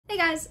Hey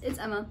guys, it's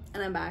Emma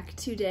and I'm back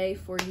today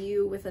for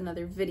you with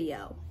another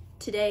video.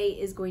 Today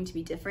is going to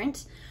be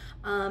different.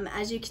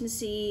 As you can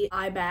see,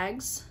 eye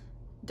bags,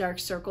 dark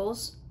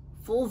circles,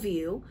 full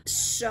view.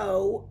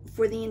 So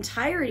for the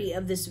entirety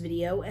of this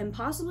video and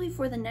possibly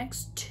for the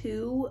next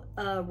two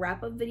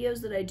wrap-up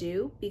videos that I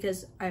do,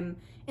 because I'm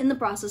in the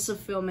process of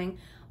filming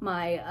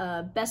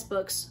my best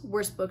books,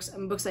 worst books,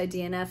 and books I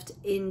DNF'd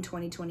in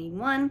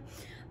 2021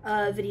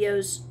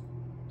 videos.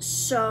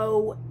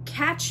 So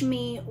catch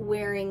me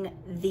wearing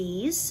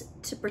these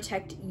to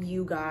protect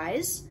you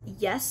guys.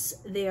 Yes,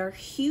 they are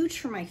huge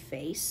for my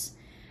face.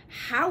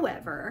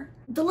 However,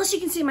 the less you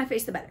can see in my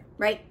face, the better,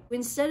 right?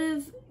 Instead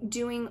of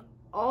doing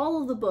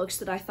all of the books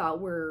that I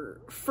thought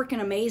were freaking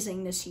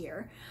amazing this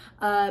year,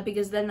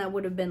 because then that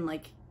would have been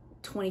like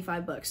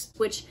 25 books,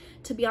 which,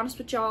 to be honest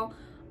with y'all,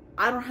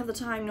 I don't have the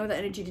time nor the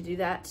energy to do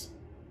that,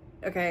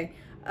 okay?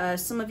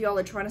 Some of y'all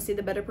are trying to see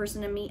the better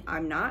person in me.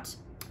 I'm not.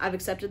 I've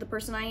accepted the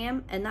person I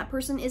am, and that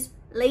person is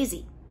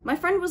lazy. My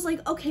friend was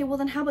like, okay, well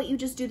then how about you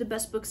just do the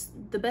best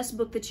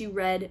book that you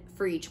read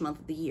for each month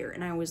of the year?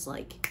 And I was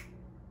like,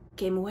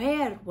 que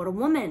mujer, what a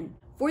woman.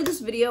 For this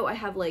video, I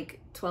have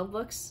like 12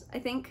 books, I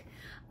think.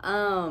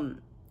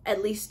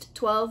 At least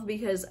 12,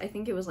 because I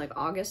think it was like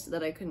August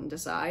that I couldn't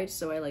decide,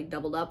 so I like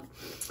doubled up.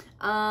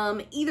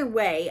 Either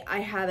way,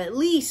 I have at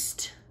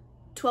least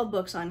 12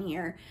 books on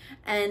here,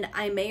 and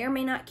I may or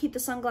may not keep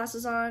the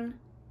sunglasses on.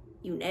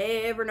 You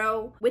never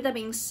know. With that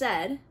being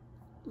said,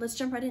 let's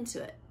jump right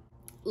into it.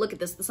 Look at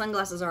this, the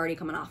sunglasses are already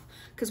coming off.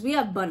 Because we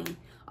have Bunny,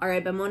 all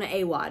right, by Mona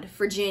Awad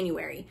for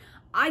January.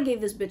 I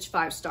gave this bitch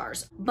 5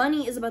 stars.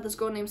 Bunny is about this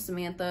girl named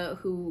Samantha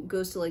who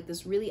goes to like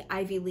this really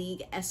Ivy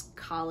League-esque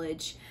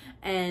college,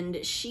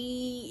 and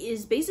she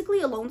is basically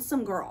a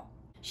lonesome girl.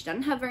 She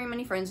doesn't have very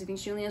many friends. I think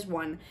she only has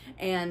one.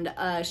 And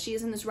she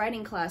is in this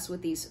writing class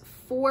with these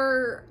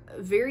 4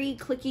 very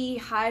cliquey,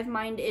 hive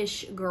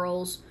mind-ish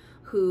girls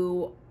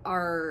who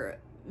are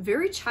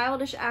very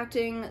childish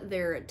acting.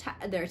 They're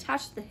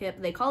attached to the hip.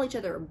 They call each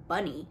other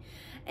Bunny.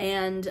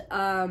 And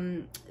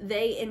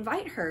they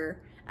invite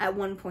her at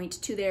one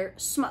point to their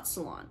smut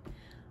salon.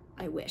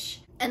 I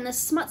wish. And the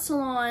smut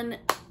salon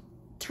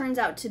turns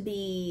out to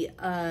be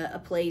a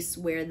place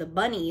where the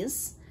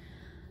bunnies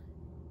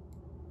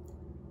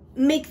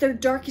make their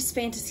darkest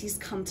fantasies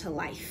come to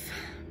life.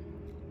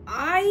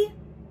 I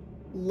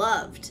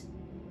loved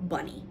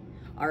Bunny,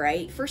 all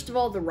right? First of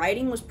all, the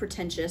writing was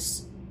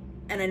pretentious,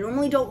 and I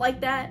normally don't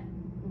like that,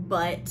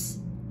 but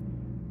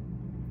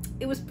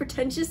it was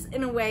pretentious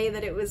in a way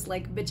that it was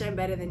like, bitch, I'm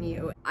better than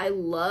you. I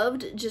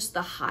loved just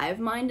the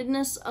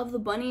hive-mindedness of the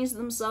bunnies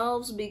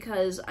themselves,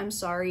 because I'm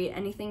sorry,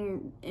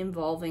 anything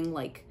involving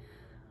like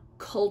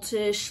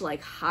cultish,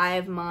 like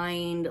hive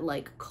mind,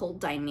 like cult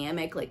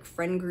dynamic, like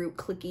friend group,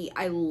 cliquey,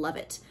 I love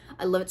it.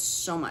 I love it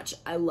so much.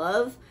 I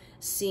love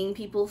seeing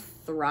people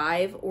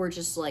thrive or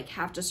just like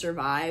have to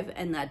survive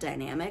and that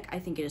dynamic. I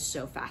think it is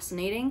so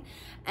fascinating.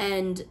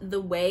 And the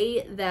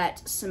way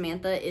that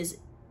Samantha is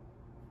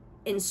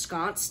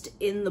ensconced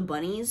in the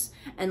bunnies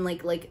and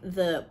like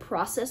the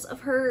process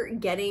of her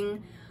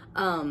getting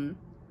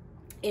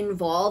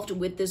involved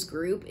with this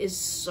group is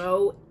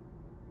so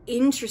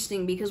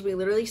interesting, because we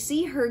literally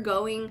see her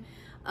going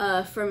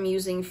from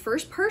using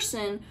first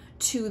person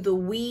to the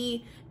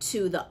we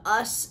to the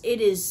us.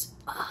 It is,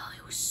 oh,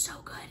 it was so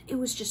good. It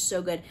was just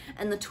so good.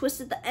 And the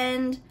twist at the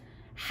end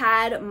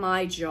had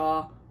my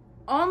jaw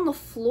on the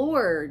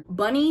floor.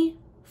 Bunny,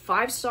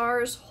 5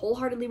 stars,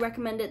 wholeheartedly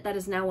recommend it. That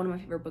is now one of my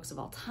favorite books of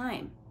all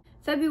time.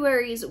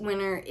 February's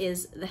winner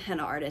is The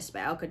Henna Artist by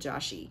Alka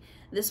Joshi.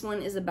 This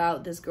one is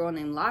about this girl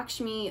named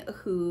Lakshmi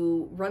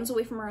who runs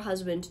away from her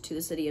husband to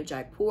the city of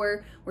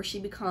Jaipur, where she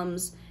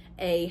becomes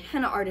a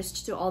henna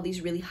artist to all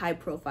these really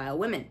high-profile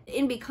women.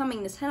 In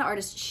becoming this henna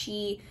artist,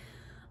 she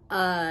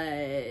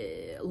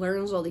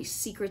learns all these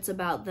secrets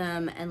about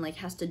them and like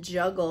has to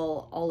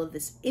juggle all of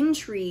this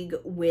intrigue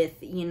with,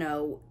 you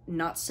know,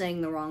 not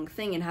saying the wrong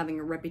thing and having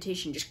a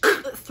reputation just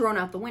thrown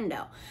out the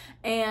window.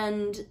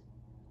 And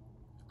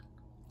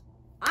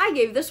I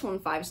gave this one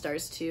 5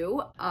 stars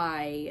too.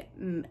 I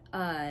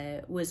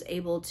was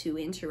able to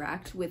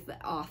interact with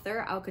the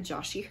author, Alka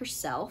Joshi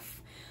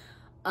herself.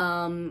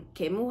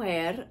 Que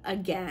mujer,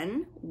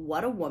 again,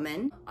 what a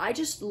woman. I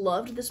just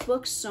loved this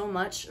book so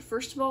much.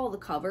 First of all, the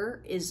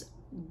cover is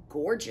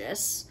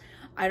gorgeous.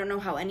 I don't know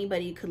how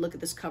anybody could look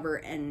at this cover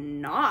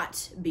and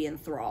not be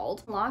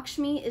enthralled.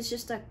 Lakshmi is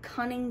just a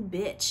cunning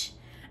bitch,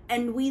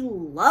 and we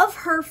love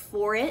her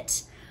for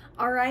it.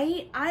 All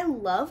right, I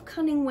love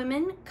cunning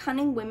women.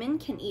 Cunning women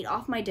can eat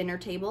off my dinner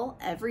table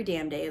every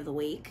damn day of the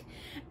week,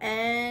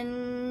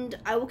 and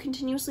I will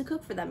continuously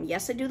cook for them.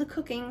 Yes, I do the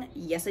cooking.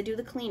 Yes, I do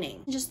the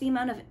cleaning. Just the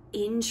amount of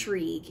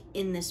intrigue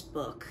in this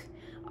book,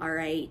 all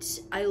right?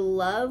 I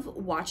love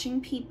watching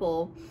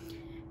people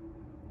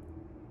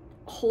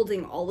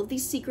holding all of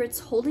these secrets,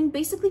 holding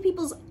basically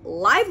people's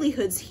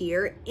livelihoods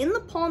here in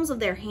the palms of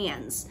their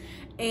hands,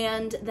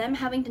 and them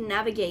having to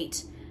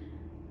navigate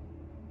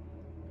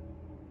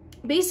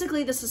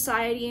basically the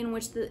society in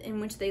which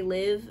they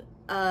live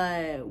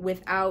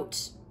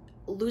without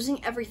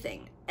losing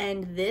everything.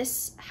 And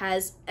this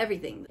has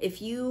everything.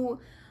 If you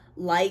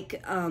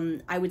like,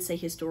 I would say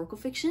historical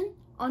fiction,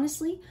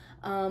 honestly,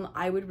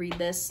 I would read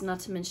this. Not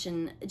to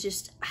mention,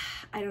 just,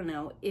 I don't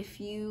know, if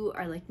you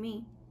are like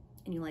me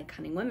and you like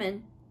cunning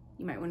women,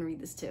 you might want to read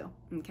this too,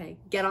 okay?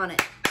 Get on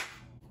it.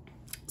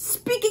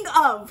 Speaking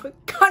of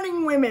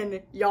cunning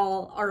women,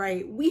 y'all, all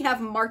right, we have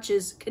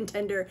March's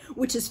Contender,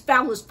 which is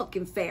Foul as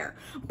Fucking Fair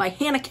by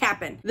Henna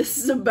Capin. This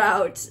is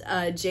about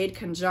Jade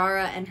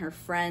Kanjara and her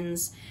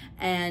friends,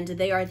 and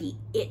they are the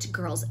it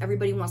girls.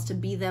 Everybody wants to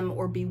be them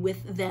or be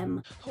with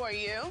them. Who are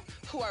you?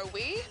 Who are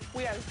we?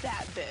 We are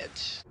that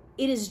bitch.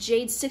 It is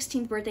Jade's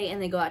 16th birthday,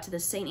 and they go out to the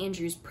St.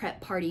 Andrew's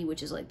prep party,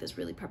 which is like this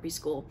really preppy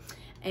school,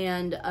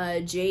 and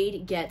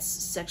Jade gets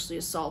sexually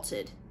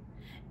assaulted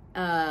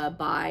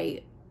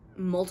by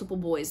multiple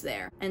boys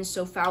there. And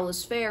so Foul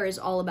as Fair is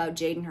all about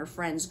Jade and her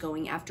friends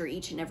going after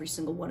each and every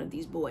single one of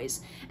these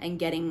boys and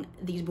getting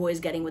these boys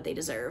getting what they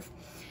deserve.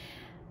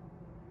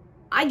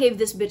 I gave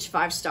this bitch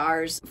 5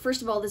 stars.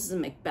 First of all, this is a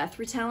Macbeth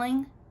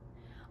retelling,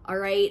 all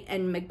right?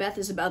 And Macbeth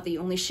is about the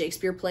only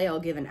Shakespeare play I'll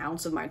give an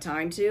ounce of my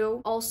time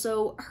to.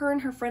 Also, her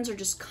and her friends are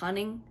just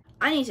cunning.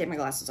 I need to take my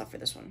glasses off for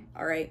this one,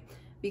 all right?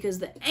 Because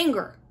the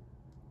anger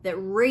that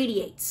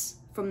radiates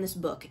from this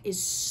book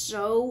is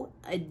so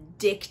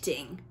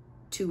addicting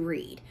to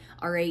read,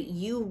 all right?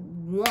 You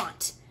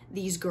want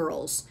these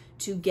girls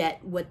to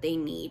get what they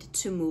need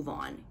to move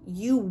on.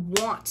 You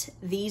want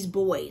these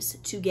boys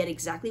to get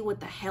exactly what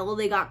the hell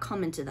they got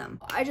coming to them.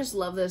 I just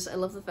love this. I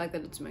love the fact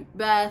that it's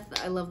Macbeth.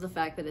 I love the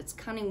fact that it's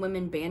cunning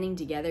women banding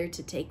together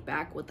to take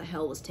back what the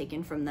hell was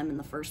taken from them in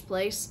the first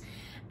place.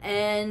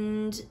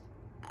 And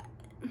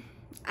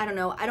I don't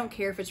know, I don't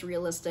care if it's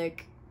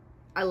realistic.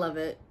 I love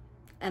it.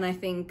 And I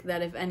think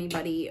that if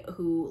anybody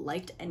who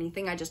liked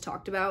anything I just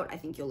talked about, I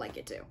think you'll like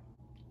it too.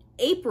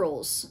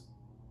 April's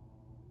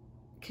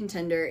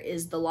contender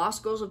is The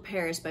Lost Girls of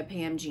Paris by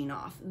Paige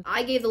Jenoff.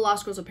 I gave The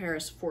Lost Girls of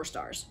Paris 4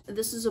 stars.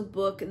 This is a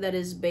book that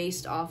is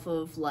based off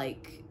of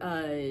like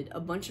a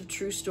bunch of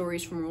true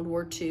stories from World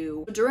War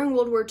II. During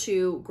World War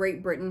II,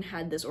 Great Britain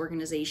had this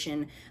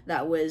organization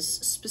that was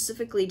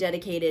specifically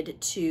dedicated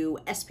to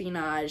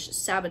espionage,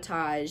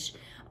 sabotage,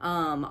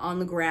 on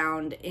the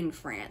ground in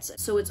France.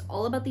 So it's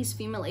all about these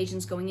female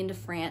agents going into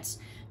France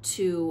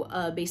to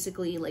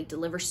basically like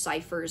deliver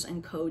ciphers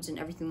and codes and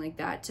everything like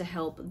that to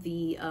help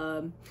the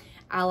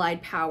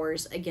Allied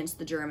powers against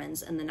the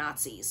Germans and the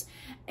Nazis.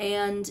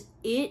 And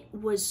it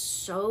was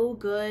so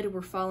good.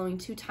 We're following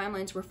 2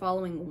 timelines. We're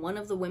following one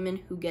of the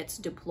women who gets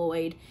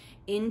deployed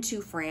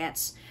into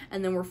France,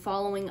 and then we're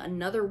following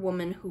another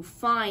woman who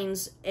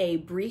finds a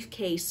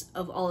briefcase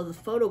of all of the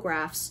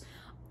photographs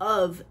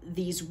of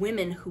these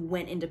women who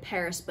went into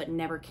Paris but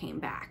never came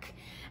back.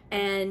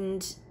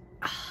 And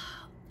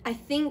I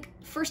think,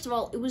 first of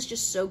all, it was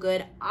just so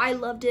good. I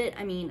loved it.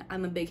 I mean,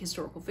 I'm a big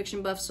historical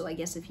fiction buff, so I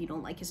guess if you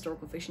don't like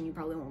historical fiction, you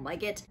probably won't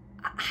like it.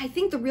 I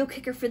think the real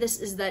kicker for this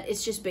is that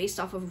it's just based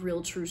off of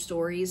real true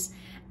stories,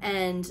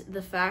 and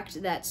the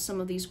fact that some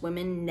of these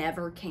women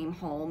never came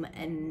home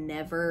and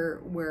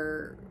never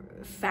were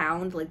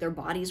found, like their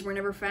bodies were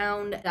never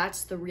found.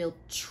 That's the real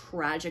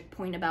tragic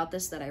point about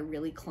this that I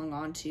really clung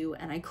on to,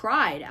 and I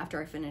cried after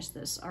I finished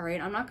this, all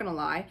right? I'm not gonna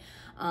lie.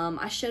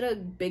 I shed a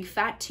big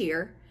fat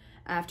tear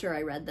after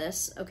I read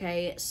this,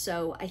 okay?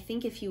 So I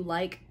think if you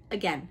like,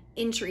 again,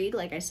 intrigue,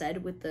 like I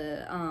said, with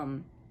the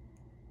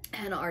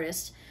Henna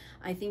artist,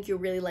 I think you'll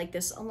really like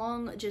this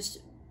along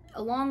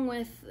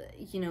with,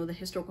 you know, the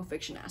historical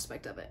fiction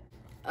aspect of it.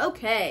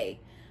 Okay,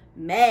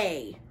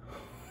 May.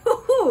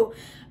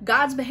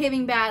 Gods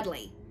Behaving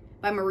Badly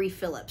by Marie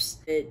Phillips.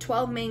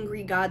 12 main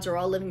Greek gods are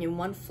all living in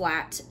one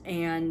flat,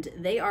 and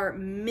they are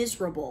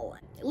miserable.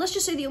 Let's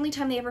just say the only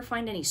time they ever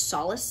find any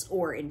solace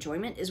or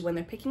enjoyment is when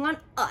they're picking on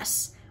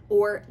us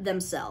or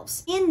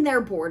themselves. In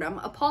their boredom,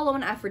 Apollo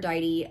and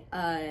Aphrodite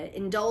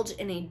indulge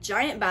in a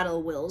giant battle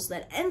of wills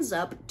that ends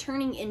up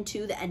turning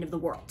into the end of the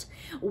world,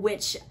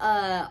 which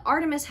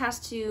Artemis has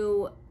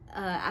to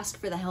ask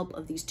for the help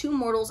of these 2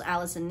 mortals,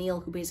 Alice and Neil,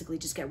 who basically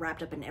just get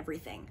wrapped up in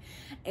everything.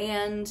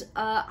 And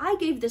I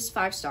gave this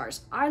 5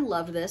 stars. I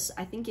loved this.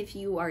 I think if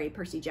you are a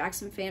Percy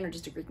Jackson fan or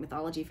just a Greek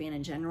mythology fan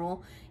in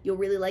general, you'll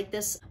really like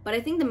this. But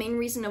I think the main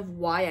reason of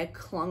why I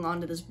clung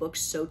onto this book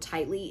so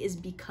tightly is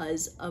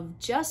because of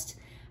just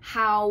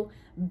how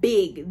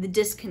big the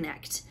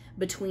disconnect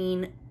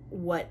between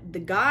what the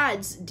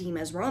gods deem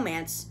as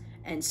romance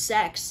and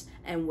sex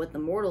and what the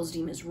mortals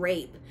deem as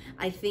rape.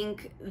 I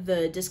think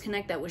the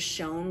disconnect that was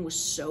shown was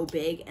so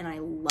big, and I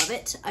love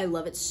it. I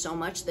love it so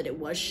much that it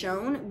was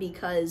shown,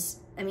 because,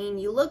 I mean,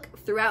 you look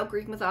throughout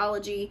Greek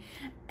mythology,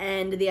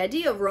 and the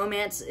idea of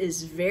romance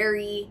is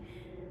very,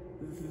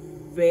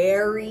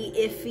 very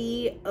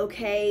iffy,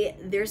 okay?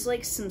 There's,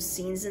 like, some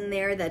scenes in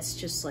there that's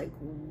just, like,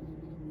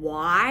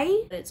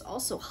 why? But it's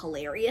also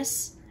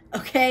hilarious.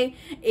 Okay,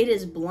 it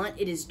is blunt,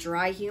 it is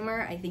dry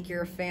humor. I think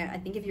you're a fan. I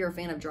think if you're a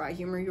fan of dry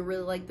humor, you'll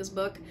really like this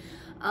book.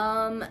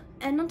 And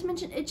not to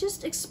mention, it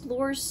just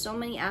explores so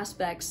many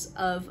aspects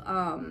of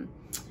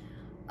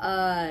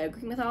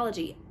Greek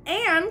mythology.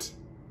 And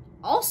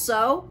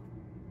also,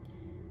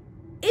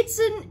 It's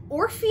an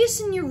Orpheus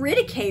and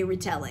Eurydice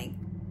retelling,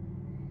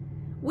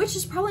 which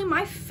is probably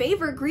my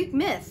favorite Greek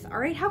myth, all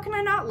right? How can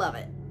I not love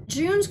it?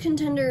 June's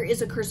contender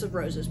is A Curse of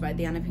Roses by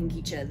Diana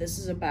Pinguicha. This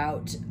is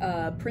about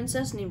a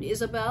princess named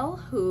Isabel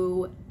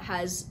who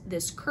has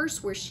this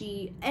curse where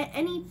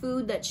any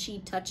food that she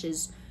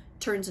touches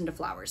turns into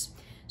flowers.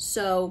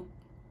 So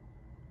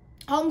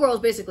homegirl is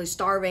basically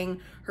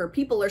starving, her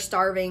people are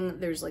starving,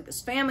 there's like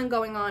this famine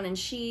going on, and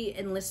she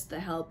enlists the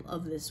help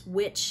of this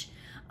witch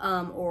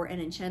or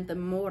an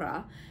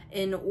enchantamora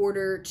in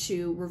order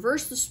to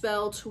reverse the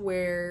spell to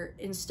where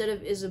instead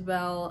of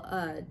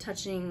Isabel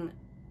touching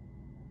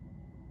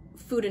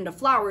food into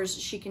flowers,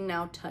 she can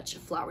now touch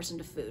flowers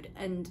into food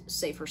and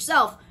save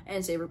herself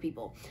and save her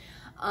people.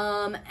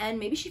 And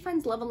maybe she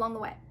finds love along the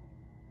way.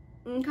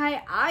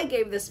 Okay, I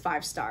gave this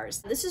 5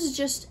 stars. This is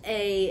just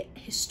a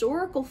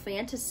historical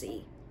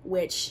fantasy,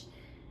 which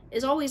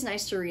is always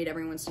nice to read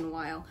every once in a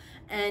while,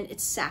 and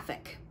it's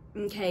sapphic.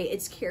 Okay,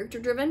 it's character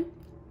driven.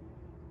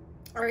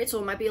 All right, so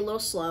it might be a little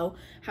slow.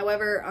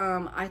 However,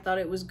 I thought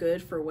it was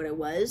good for what it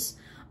was.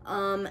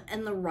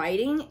 And the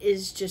writing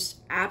is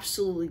just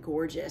absolutely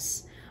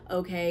gorgeous.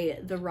 Okay,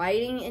 the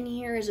writing in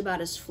here is about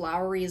as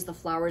flowery as the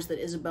flowers that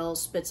Isabel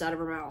spits out of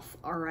her mouth.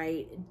 All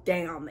right,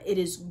 damn, it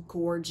is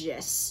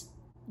gorgeous.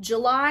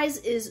 July's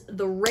is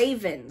The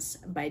Ravens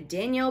by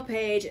Danielle,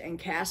 Paige, and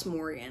Cass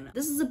Morgan.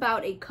 This is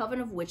about a coven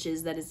of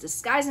witches that is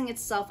disguising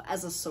itself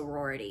as a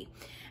sorority.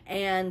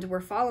 And we're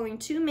following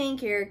 2 main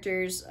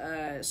characters,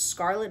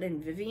 Scarlet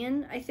and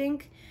Vivian, I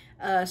think.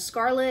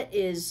 Scarlet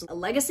is a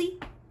legacy,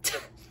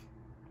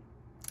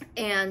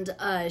 and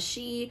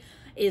she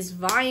is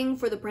vying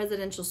for the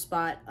presidential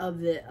spot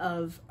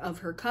of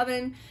her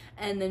coven.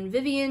 And then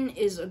Vivian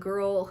is a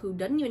girl who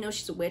doesn't even know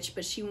she's a witch,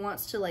 but she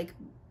wants to like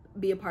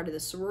be a part of the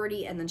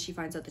sorority, and then she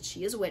finds out that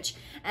she is a witch.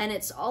 And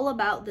it's all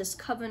about this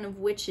coven of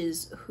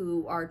witches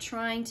who are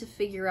trying to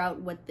figure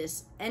out what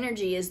this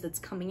energy is that's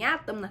coming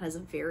at them that has a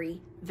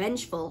very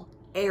vengeful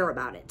air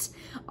about it.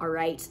 All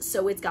right,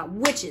 so it's got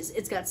witches,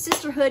 it's got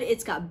sisterhood,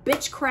 it's got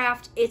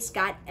bitchcraft, it's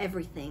got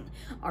everything.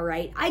 All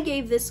right, I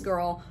gave this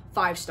girl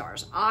 5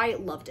 stars. I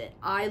loved it.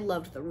 I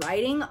loved the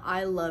writing,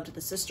 I loved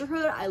the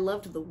sisterhood, I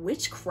loved the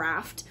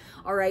witchcraft.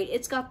 All right,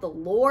 it's got the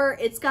lore,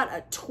 it's got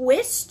a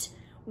twist,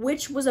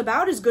 which was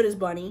about as good as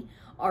Bunny.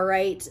 All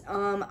right,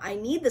 I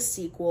need the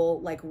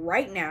sequel, like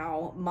right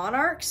now.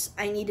 Monarchs,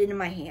 I need it in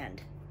my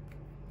hand.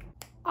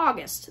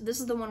 August, this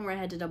is the one where I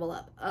had to double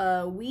up.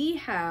 We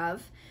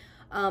have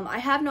I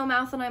Have No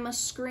Mouth and I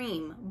Must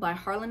Scream by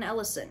Harlan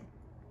Ellison.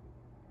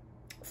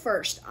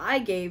 First, I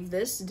gave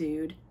this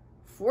dude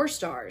 4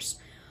 stars.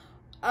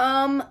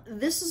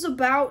 This is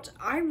about,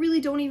 I really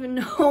don't even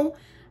know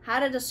how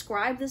to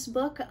describe this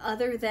book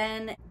other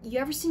than, you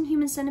ever seen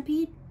Human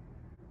Centipede?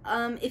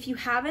 If you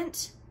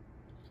haven't,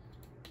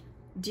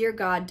 dear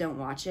God, don't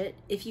watch it.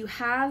 If you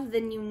have,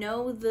 then you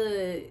know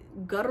the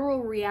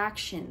guttural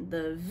reaction,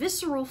 the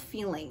visceral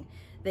feeling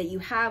that you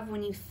have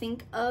when you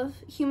think of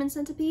Human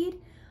Centipede,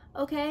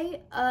 okay?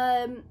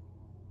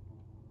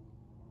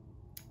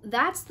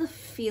 That's the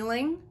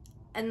feeling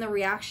and the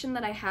reaction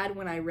that I had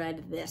when I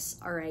read this,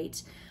 all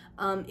right?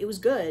 It was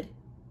good,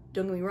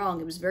 don't get me wrong,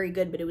 it was very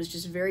good, but it was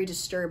just very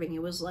disturbing.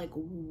 It was like,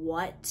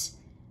 what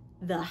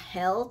the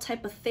hell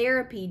type of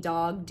therapy,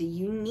 dog, do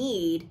you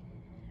need?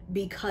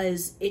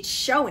 Because it's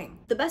showing.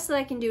 The best that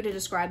I can do to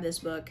describe this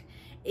book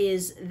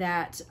is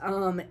that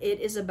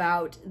it is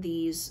about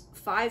these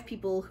 5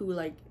 people who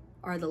like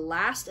are the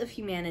last of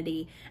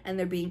humanity, and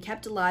they're being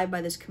kept alive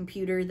by this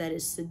computer that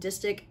is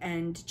sadistic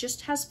and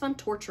just has fun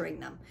torturing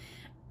them.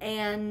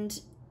 And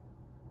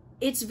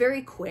it's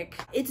very quick.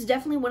 It's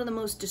definitely one of the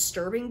most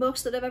disturbing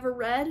books that I've ever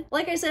read.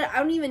 Like I said, I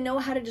don't even know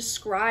how to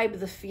describe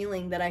the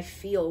feeling that I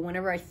feel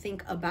whenever I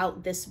think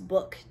about this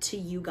book to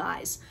you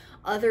guys,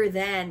 other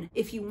than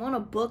if you want a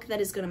book that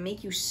is gonna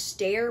make you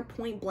stare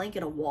point blank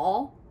at a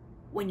wall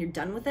when you're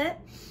done with it,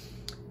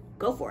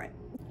 go for it.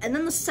 And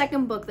then the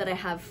second book that I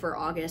have for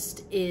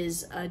August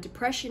is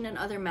Depression and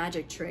Other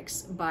Magic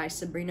Tricks by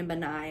Sabrina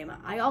Benaim.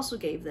 I also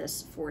gave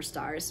this 4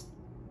 stars.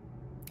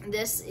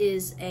 This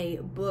is a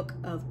book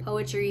of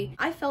poetry.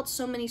 I felt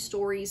so many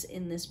stories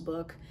in this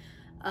book,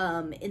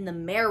 in the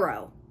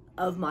marrow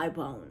of my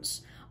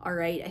bones. All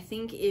right, I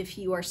think if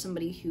you are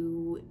somebody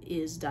who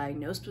is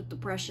diagnosed with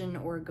depression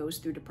or goes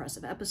through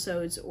depressive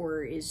episodes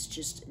or is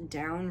just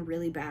down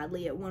really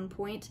badly at one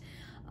point,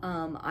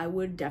 I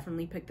would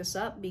definitely pick this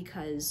up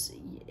because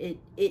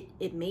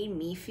it made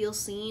me feel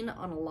seen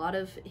on a lot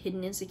of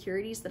hidden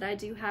insecurities that I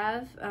do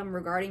have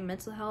regarding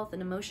mental health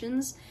and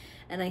emotions.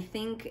 And I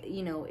think,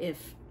 you know,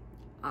 if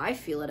I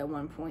feel it at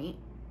one point,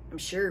 I'm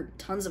sure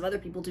tons of other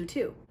people do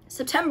too.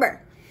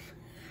 September.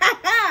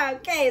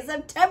 Okay,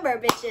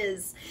 September,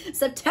 bitches.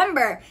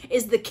 September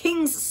is The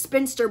King's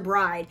Spinster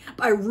Bride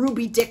by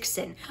Ruby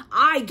Dixon.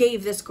 I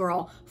gave this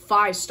girl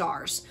 5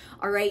 stars.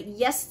 All right,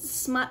 yes, it's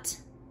smut.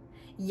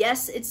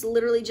 Yes, it's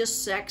literally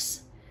just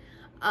sex.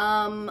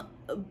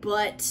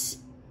 But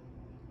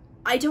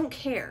I don't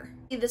care.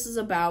 This is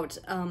about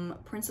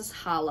Princess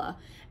Hala,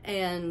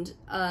 and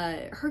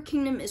her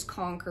kingdom is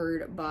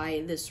conquered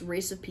by this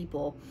race of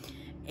people,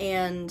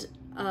 and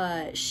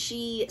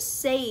she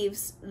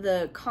saves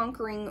the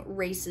conquering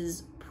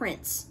race's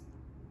prince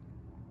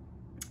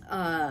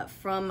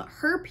from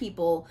her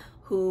people,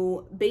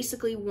 who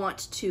basically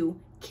want to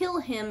kill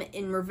him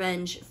in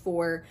revenge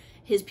for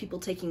his people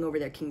taking over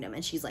their kingdom.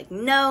 And she's like,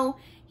 no,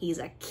 he's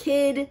a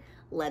kid,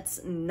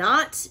 let's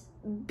not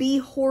be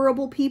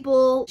horrible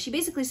people. She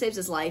basically saves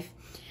his life,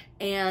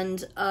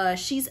 and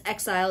she's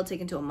exiled,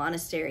 taken to a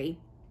monastery,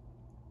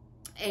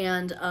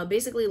 and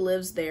basically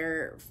lives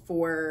there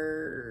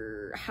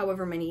for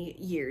however many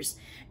years.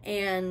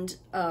 And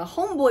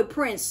homeboy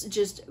prince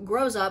just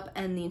grows up,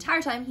 and the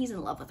entire time he's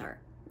in love with her,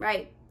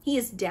 right? He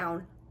is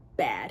down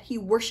bad. He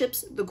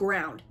worships the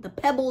ground, the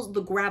pebbles,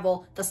 the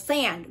gravel, the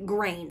sand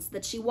grains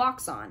that she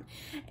walks on.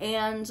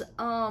 And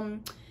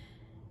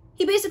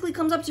he basically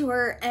comes up to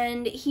her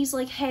and he's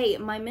like, hey,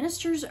 my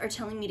ministers are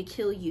telling me to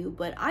kill you,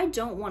 but I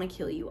don't want to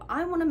kill you.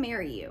 I want to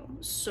marry you.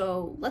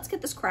 So let's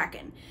get this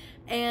cracking.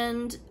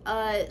 And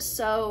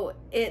so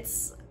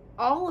it's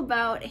all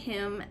about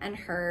him and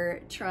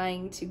her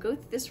trying to go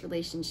through this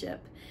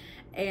relationship,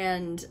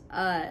 and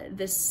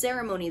this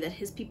ceremony that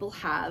his people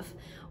have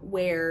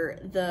where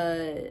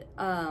the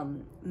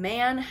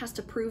man has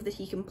to prove that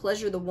he can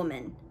pleasure the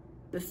woman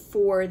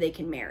before they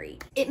can marry.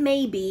 It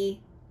may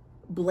be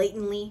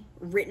blatantly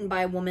written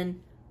by a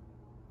woman,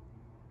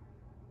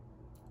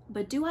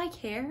 but do I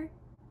care?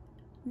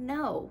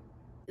 No.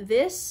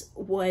 This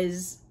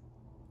was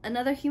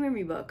another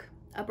humor book,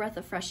 a breath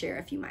of fresh air,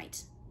 if you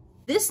might.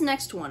 This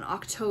next one,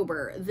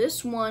 October,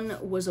 this one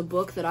was a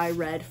book that I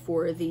read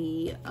for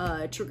the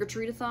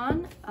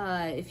trick-or-treat-a-thon.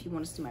 If you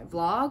want to see my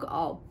vlog,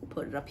 I'll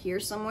put it up here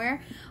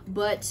somewhere.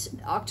 But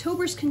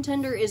October's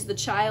contender is The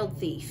Child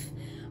Thief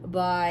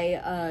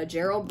by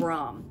Gerald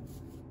Brom.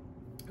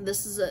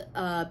 This is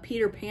a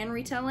Peter Pan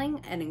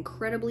retelling, an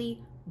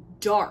incredibly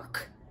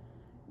dark,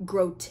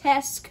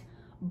 grotesque,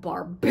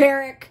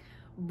 barbaric,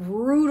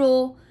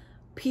 brutal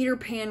Peter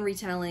Pan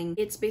retelling.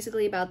 It's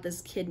basically about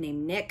this kid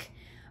named Nick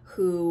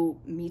who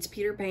meets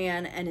Peter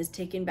Pan and is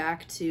taken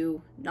back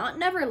to, not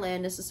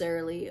Neverland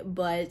necessarily,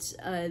 but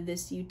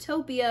this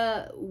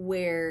utopia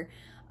where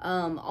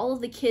all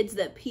of the kids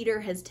that Peter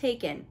has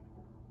taken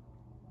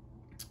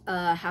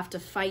have to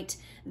fight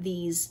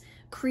these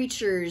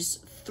creatures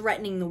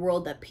threatening the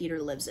world that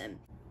Peter lives in.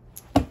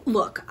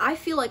 Look, I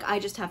feel like I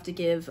just have to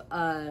give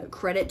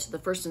credit to the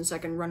first and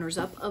second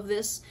runners-up of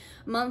this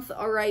month,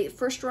 alright?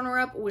 First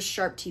runner-up was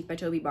Sharp Teeth by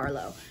Toby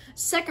Barlow.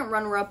 Second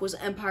runner-up was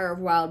Empire of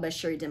Wild by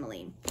Sherry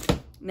Dimeline.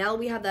 Now that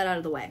we have that out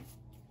of the way.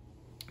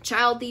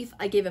 Child Thief,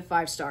 I gave it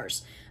 5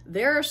 stars.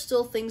 There are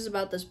still things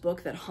about this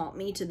book that haunt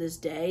me to this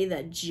day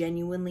that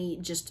genuinely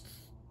just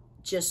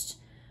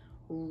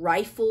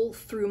rifle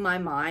through my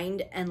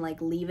mind and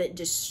like leave it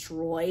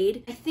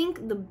destroyed. I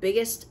think the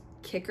biggest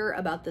kicker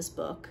about this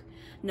book,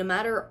 no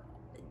matter,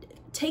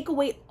 take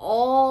away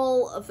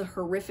all of the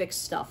horrific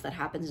stuff that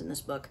happens in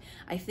this book,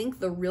 I think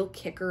the real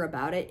kicker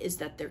about it is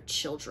that they're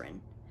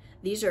children.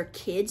 These are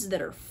kids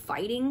that are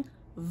fighting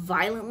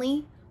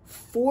violently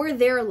for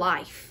their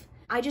life.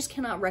 I just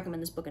cannot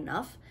recommend this book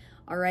enough,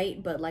 all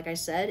right? But like I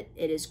said,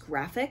 it is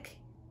graphic,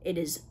 it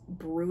is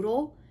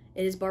brutal,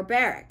 it is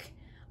barbaric,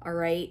 all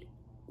right?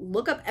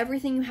 Look up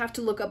everything you have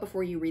to look up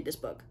before you read this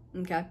book,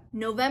 okay?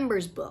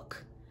 November's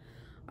book,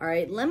 all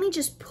right? Let me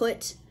just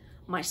put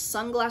my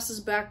sunglasses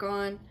back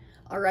on,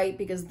 all right?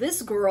 Because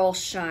this girl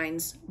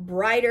shines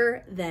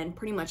brighter than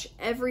pretty much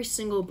every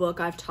single book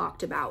I've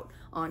talked about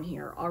on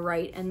here, all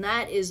right? And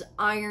that is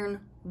Iron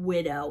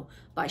Widow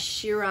by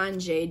Xiran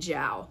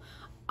Zhao.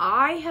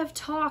 I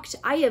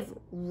have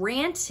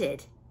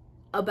ranted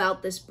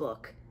about this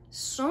book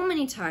so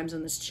many times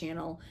on this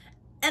channel,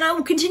 and I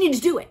will continue to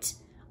do it,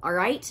 all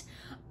right?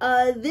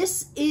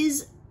 This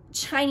is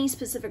Chinese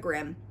Pacific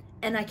Rim,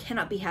 and I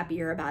cannot be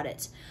happier about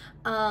it.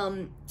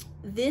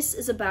 This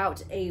is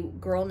about a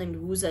girl named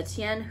Wu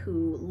Zetian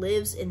who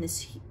lives in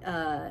this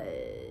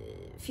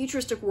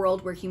futuristic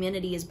world where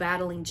humanity is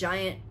battling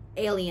giant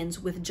aliens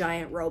with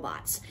giant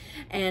robots.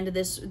 And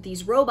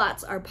these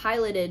robots are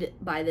piloted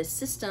by this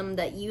system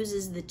that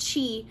uses the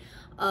chi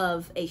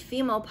of a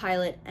female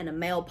pilot and a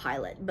male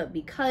pilot. But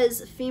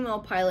because female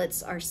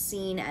pilots are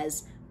seen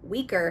as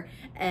weaker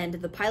and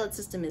the pilot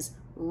system is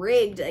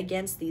rigged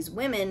against these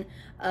women,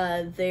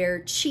 their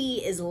chi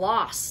is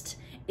lost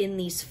in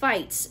these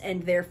fights,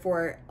 and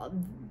therefore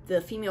the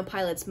female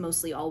pilots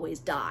mostly always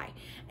die.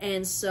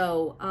 And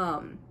so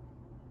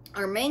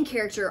our main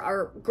character,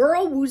 our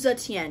girl Wu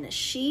Zetian,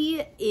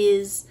 she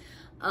is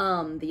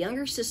the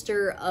younger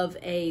sister of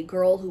a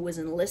girl who was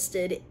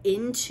enlisted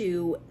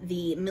into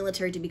the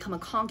military to become a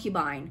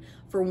concubine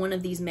for one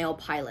of these male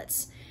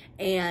pilots.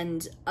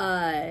 And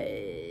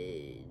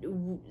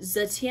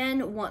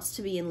Zetian wants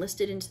to be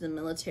enlisted into the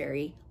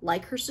military,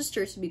 like her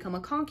sister, to become a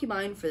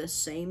concubine for the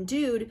same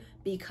dude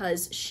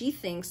because she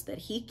thinks that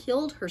he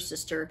killed her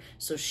sister,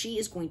 so she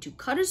is going to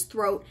cut his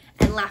throat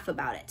and laugh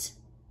about it.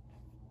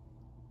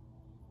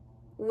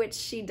 Which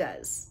she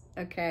does.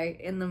 okay,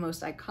 in the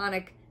most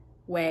iconic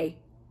way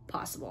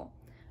possible.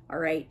 All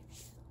right,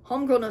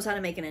 homegirl knows how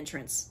to make an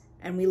entrance,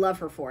 and we love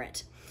her for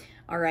it.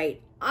 All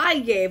right, I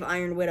gave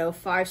Iron Widow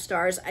 5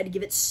 stars. I'd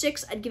give it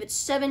 6, I'd give it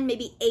 7,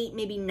 maybe 8,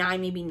 maybe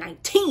 9, maybe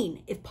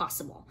 19 if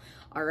possible.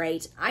 All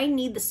right, I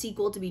need the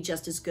sequel to be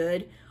just as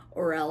good,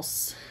 or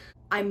else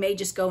I may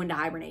just go into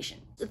hibernation.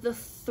 The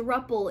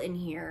thruple in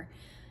here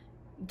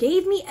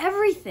gave me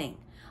everything.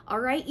 All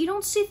right, you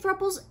don't see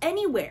thruples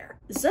anywhere.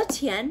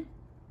 Xiran,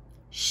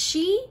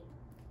 she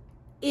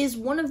is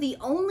one of the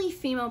only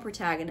female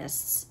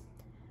protagonists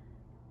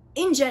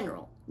in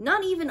general,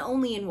 not even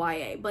only in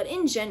YA, but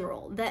in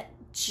general, that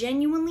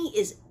genuinely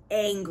is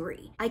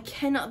angry. I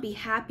cannot be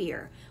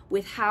happier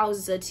with how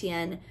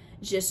Xiran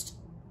just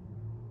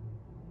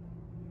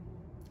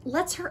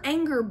lets her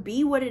anger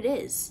be what it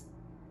is.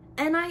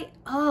 And I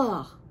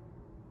love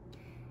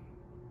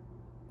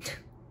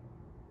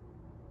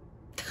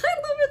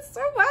it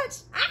so much.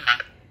 Ah!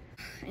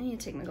 I need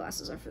to take my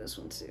glasses off for this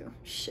one too.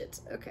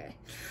 Shit, okay.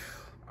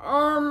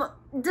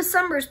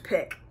 December's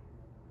pick.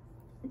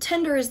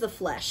 Tender is the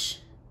Flesh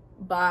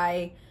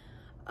by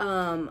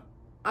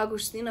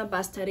Agustina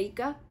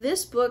Bazterrica.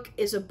 This book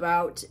is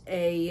about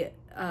a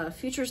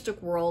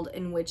futuristic world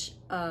in which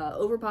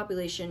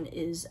overpopulation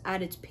is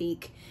at its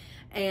peak,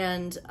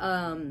 and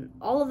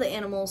all of the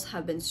animals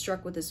have been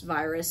struck with this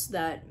virus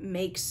that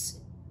makes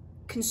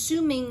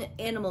consuming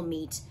animal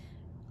meat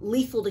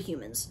lethal to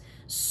humans.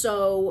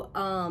 So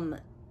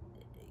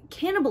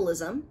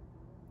cannibalism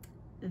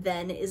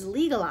then is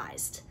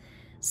legalized.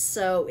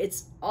 So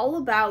it's all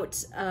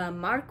about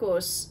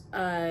Marcos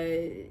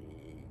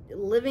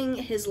living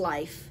his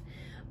life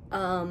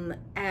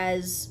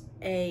as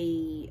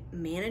a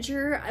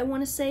manager, I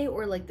want to say,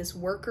 or like this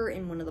worker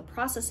in one of the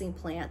processing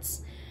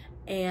plants.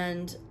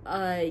 And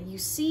you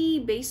see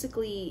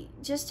basically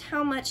just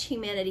how much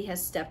humanity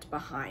has stepped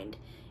behind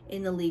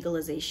in the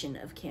legalization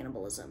of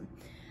cannibalism.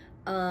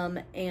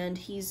 And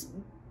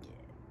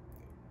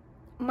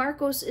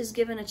Marcos is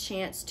given a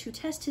chance to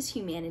test his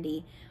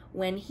humanity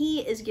when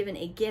he is given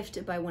a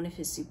gift by one of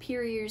his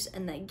superiors,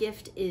 and that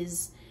gift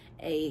is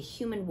a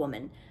human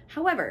woman.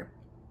 However,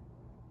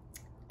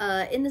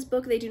 in this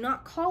book, they do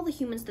not call the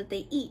humans that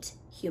they eat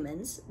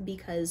humans,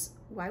 because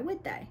why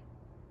would they?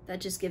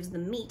 That just gives the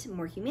meat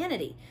more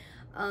humanity.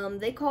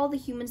 They call the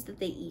humans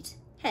that they eat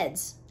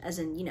heads, as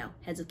in, you know,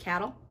 heads of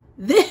cattle.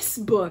 This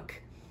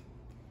book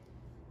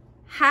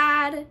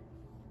had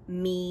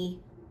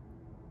me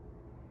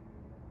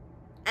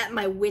at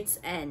my wit's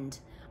end.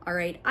 All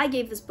right, I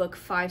gave this book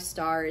 5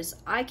 stars.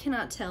 I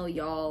cannot tell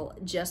y'all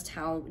just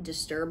how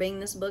disturbing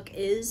this book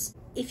is.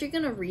 If you're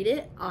gonna read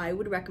it, I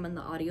would recommend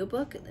the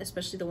audiobook,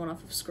 especially the one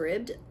off of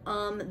Scribd.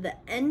 The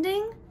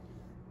ending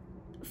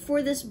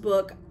for this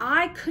book,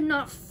 I could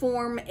not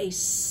form a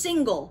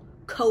single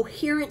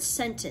coherent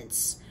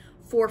sentence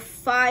for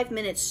 5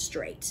 minutes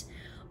straight.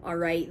 All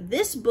right,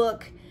 this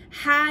book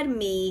had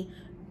me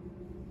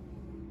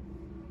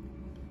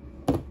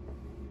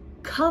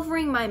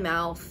covering my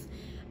mouth,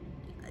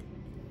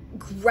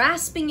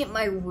 grasping at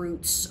my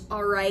roots.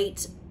 All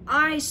right,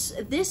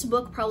 this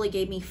book probably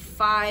gave me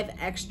 5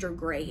 extra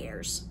gray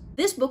hairs.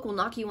 This book will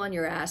knock you on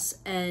your ass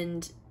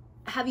and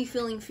have you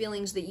feeling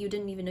feelings that you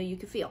didn't even know you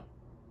could feel.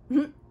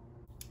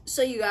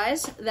 So you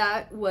guys,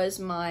 that was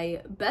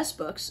my best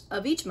books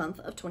of each month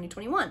of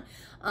 2021.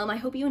 I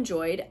hope you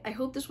enjoyed. I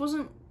hope this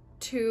wasn't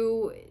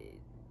too,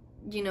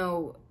 you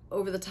know,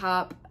 over the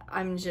top.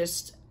 I'm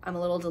a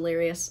little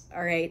delirious,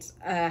 all right?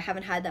 I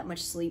haven't had that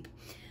much sleep,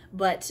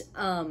 but,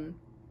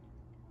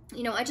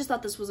 you know, I just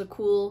thought this was a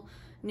cool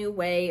new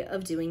way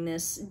of doing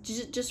this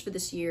just for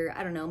this year.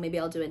 I don't know, maybe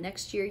I'll do it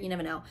next year, you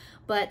never know.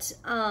 But,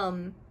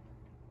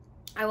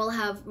 I will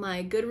have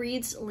my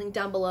Goodreads linked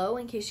down below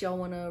in case y'all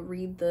want to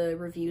read the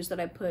reviews that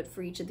I put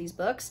for each of these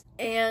books.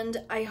 And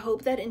I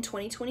hope that in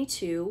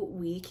 2022,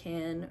 we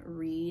can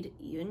read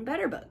even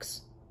better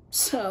books.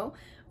 So,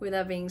 with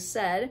that being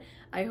said,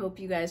 I hope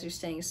you guys are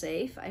staying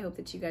safe. I hope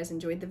that you guys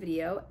enjoyed the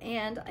video,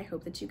 and I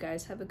hope that you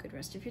guys have a good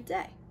rest of your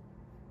day.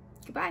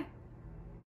 Goodbye.